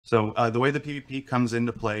So the way the PPP comes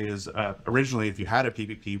into play is originally, if you had a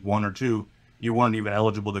PPP 1 or 2, you weren't even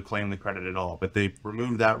eligible to claim the credit at all. But they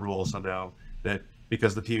removed that rule, so now that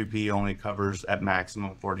because the PPP only covers at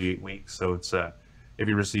maximum 48 weeks. So it's if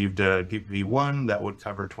you received a PPP 1, that would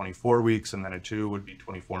cover 24 weeks, and then a 2 would be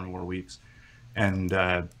 24 more weeks. And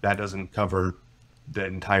that doesn't cover the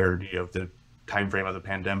entirety of the time frame of the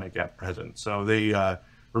pandemic at present. So they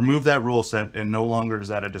removed that rule set, and no longer is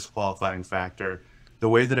that a disqualifying factor. The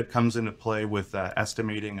way that it comes into play with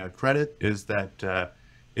estimating a credit is that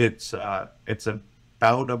it's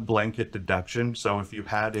about a blanket deduction. So if you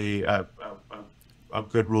had a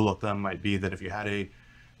good rule of thumb might be that if you had a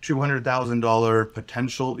 $200,000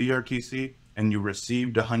 potential ERTC and you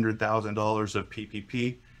received $100,000 of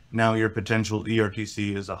PPP, now your potential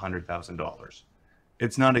ERTC is $100,000.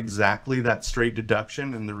 It's not exactly that straight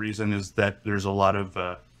deduction, and the reason is that there's a lot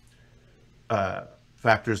of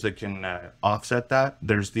factors that can offset that.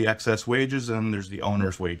 There's the excess wages and there's the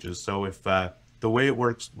owner's wages. So if the way it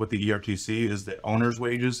works with the ERTC is that owner's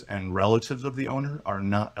wages and relatives of the owner are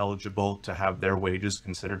not eligible to have their wages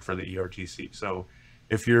considered for the ERTC. So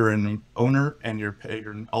if you're an owner and you're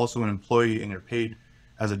also an employee and you're paid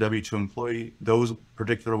as a W-2 employee, those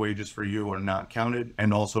particular wages for you are not counted,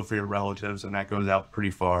 and also for your relatives, and that goes out pretty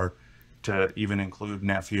far to even include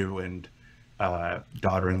nephew and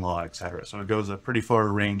daughter-in-law, etc. So it goes a pretty far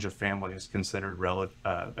range of families considered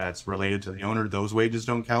that's related to the owner. Those wages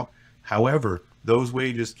don't count. However, those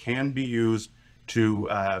wages can be used to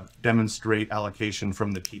demonstrate allocation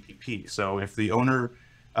from the PPP. So if the owner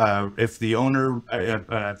received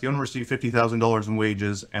 $50,000 in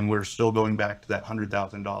wages and we're still going back to that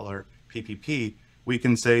 $100,000 PPP, we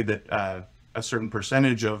can say that a certain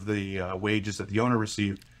percentage of the wages that the owner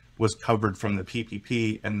received was covered from the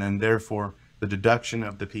PPP, and then therefore the deduction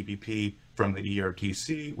of the PPP from the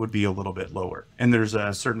ERTC would be a little bit lower. And there's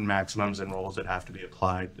certain maximums and rules that have to be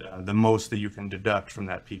applied. The most that you can deduct from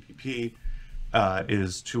that PPP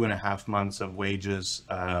is 2.5 months of wages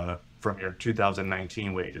from your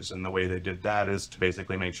 2019 wages. And the way they did that is to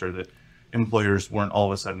basically make sure that employers weren't all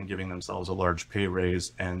of a sudden giving themselves a large pay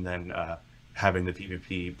raise and then having the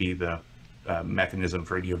PPP be the mechanism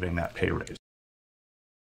for giving that pay raise.